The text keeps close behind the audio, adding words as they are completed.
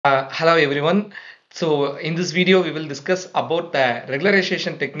Hello everyone. So in this video we will discuss about the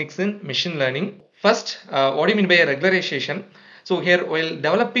regularization techniques in machine learning. First, what do you mean by a regularization? So here while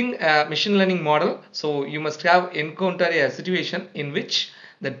developing a machine learning model, so you must have encountered a situation in which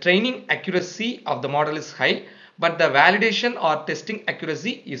the training accuracy of the model is high, but the validation or testing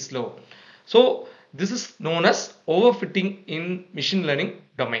accuracy is low. So this is known as overfitting in machine learning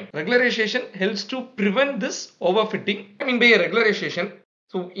domain. Regularization helps to prevent this overfitting. I mean by a regularization,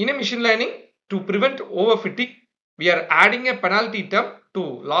 so in a machine learning, to prevent overfitting, we are adding a penalty term to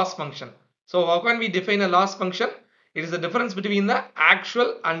loss function. So how can we define a loss function? It is the difference between the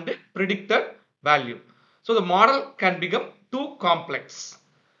actual and predicted value. So the model can become too complex.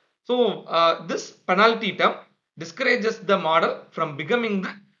 So this penalty term discourages the model from becoming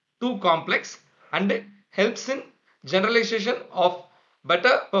too complex and helps in generalization of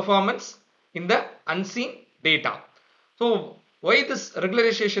better performance in the unseen data. So why this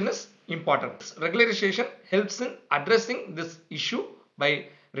regularization is important? Regularization helps in addressing this issue by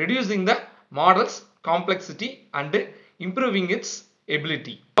reducing the model's complexity and improving its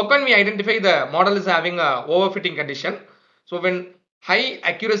ability. How can we identify the model is having a overfitting condition? So when high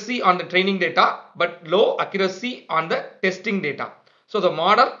accuracy on the training data but low accuracy on the testing data. So the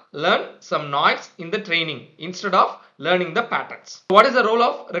model learns some noise in the training instead of learning the patterns. What is the role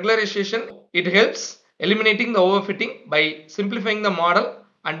of regularization? It helps eliminating the overfitting by simplifying the model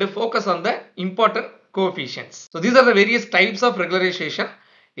and focus on the important coefficients. So these are the various types of regularization.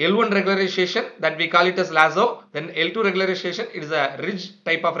 L1 regularization, that we call it as Lasso, then L2 regularization, it is a ridge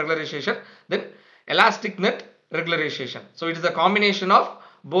type of regularization, then ElasticNet regularization. So it is a combination of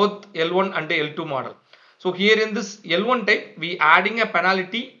both L1 and L2 model. So here in this L1 type, we adding a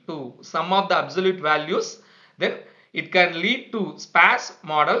penalty to some of the absolute values, then it can lead to sparse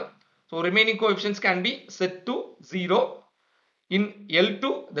model. So remaining coefficients can be set to 0. In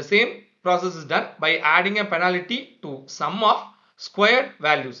L2, the same process is done by adding a penalty to sum of squared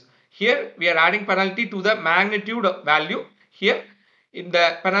values. Here we are adding penalty to the magnitude value. Here in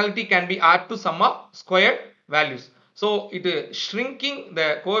the penalty can be added to sum of squared values. So it is shrinking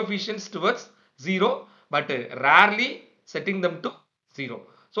the coefficients towards 0 but rarely setting them to 0.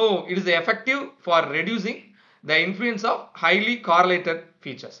 So it is effective for reducing the influence of highly correlated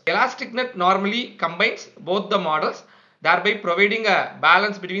features. ElasticNet normally combines both the models, thereby providing a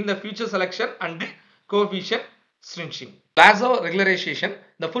balance between the feature selection and coefficient shrinking. Lasso regularization.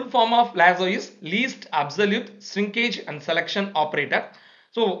 The full form of Lasso is least absolute shrinkage and selection operator.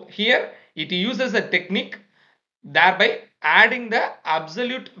 So here it uses a technique thereby adding the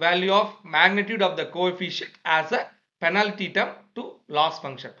absolute value of magnitude of the coefficient as a penalty term to loss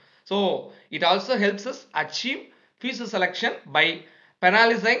function. So it also helps us achieve feature selection by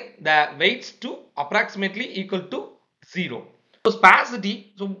penalizing the weights to approximately equal to 0. So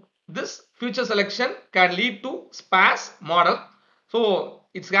sparsity, so this feature selection can lead to sparse model. So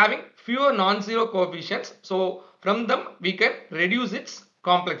it's having fewer non-zero coefficients. So from them we can reduce its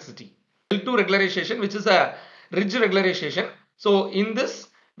complexity. L2 regularization, which is a ridge regularization. So in this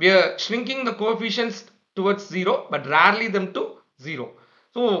we are shrinking the coefficients towards 0 but rarely them to 0.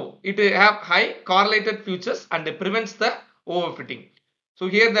 So it have high correlated features and it prevents the overfitting. So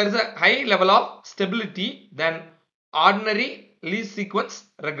here there is a high level of stability than ordinary least sequence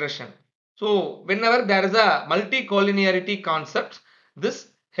regression. So whenever there is a multi-collinearity concept, this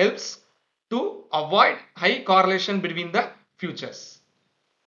helps to avoid high correlation between the features.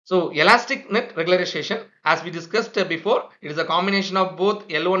 So ElasticNet regularization, as we discussed before, it is a combination of both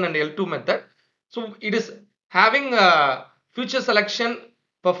L1 and L2 method. So it is having a feature selection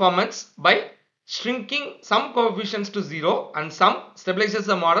performance by shrinking some coefficients to 0 and some stabilizes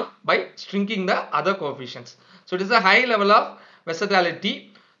the model by shrinking the other coefficients. So it is a high level of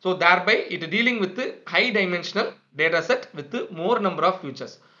versatility. So thereby it is dealing with the high dimensional data set with the more number of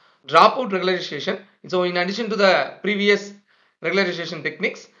features. Dropout regularization. So in addition to the previous regularization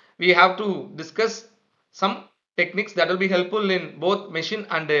techniques, we have to discuss some techniques that will be helpful in both machine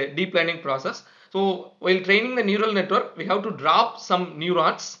and deep learning process. So while training the neural network, we have to drop some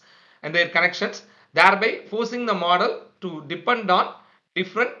neurons and their connections, thereby forcing the model to depend on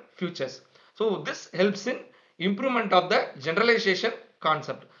different features. So this helps in improvement of the generalization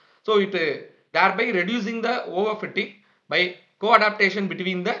concept. So it thereby reducing the overfitting by co-adaptation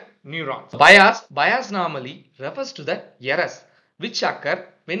between the neurons. Bias normally refers to the errors which occur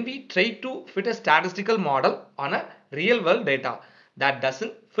when we try to fit a statistical model on a real world data that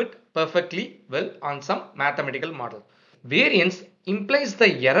doesn't fit perfectly well on some mathematical model. Variance implies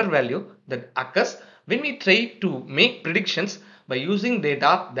the error value that occurs when we try to make predictions by using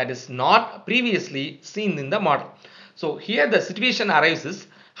data that is not previously seen in the model. So here the situation arises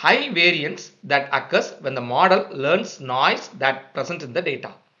high variance that occurs when the model learns noise that present in the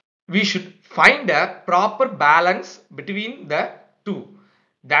data. We should find a proper balance between the two,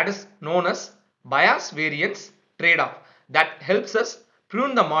 that is known as bias variance trade-off, that helps us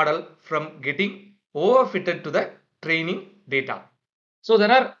prune the model from getting overfitted to the training data. So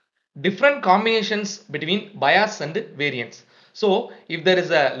there are different combinations between bias and variance. So if there is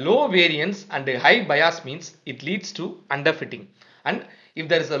a low variance and a high bias, means it leads to underfitting, and if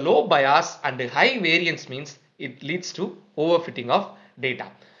there is a low bias and a high variance, means it leads to overfitting of data.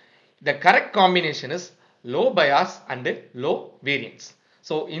 The correct combination is low bias and low variance.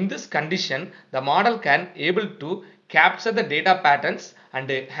 So in this condition, the model can able to capture the data patterns and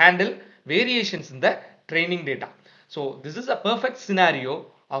handle variations in the training data. So this is a perfect scenario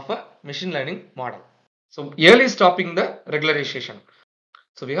of a machine learning model. So early stopping the regularization.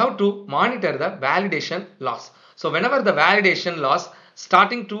 So we have to monitor the validation loss. So whenever the validation loss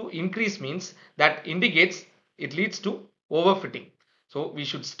starting to increase, means that indicates it leads to overfitting. So we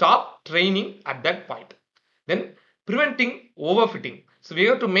should stop training at that point. Then preventing overfitting. So we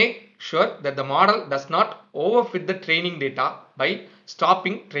have to make sure that the model does not overfit the training data by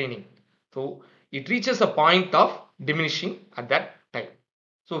stopping training. So it reaches a point of diminishing at that time.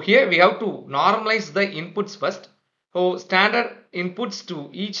 So here we have to normalize the inputs first. So standard inputs to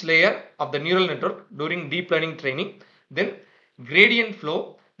each layer of the neural network during deep learning training. Then gradient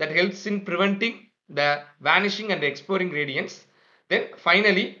flow that helps in preventing the vanishing and exploring gradients. Then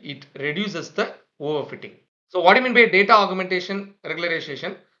finally it reduces the overfitting. So what do you mean by data augmentation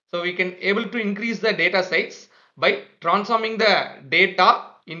regularization? So we can able to increase the data size by transforming the data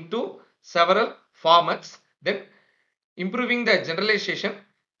into several formats, then improving the generalization.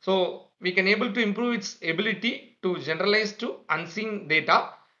 So we can able to improve its ability to generalize to unseen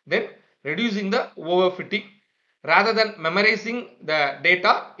data, then reducing the overfitting. Rather than memorizing the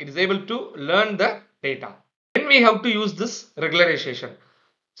data, it is able to learn the data. Then we have to use this regularization.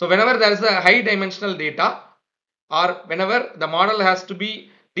 So whenever there is a high dimensional data, or whenever the model has to be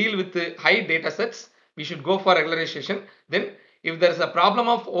deal with the high data sets, we should go for regularization. Then if there is a problem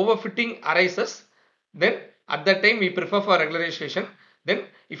of overfitting arises, then at that time we prefer for regularization. Then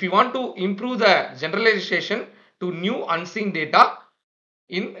if you want to improve the generalization to new unseen data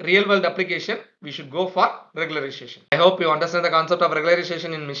in real world application, we should go for regularization. I hope you understand the concept of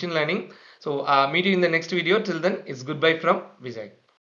regularization in machine learning. So meet you in the next video. Till then, it's goodbye from Vijay.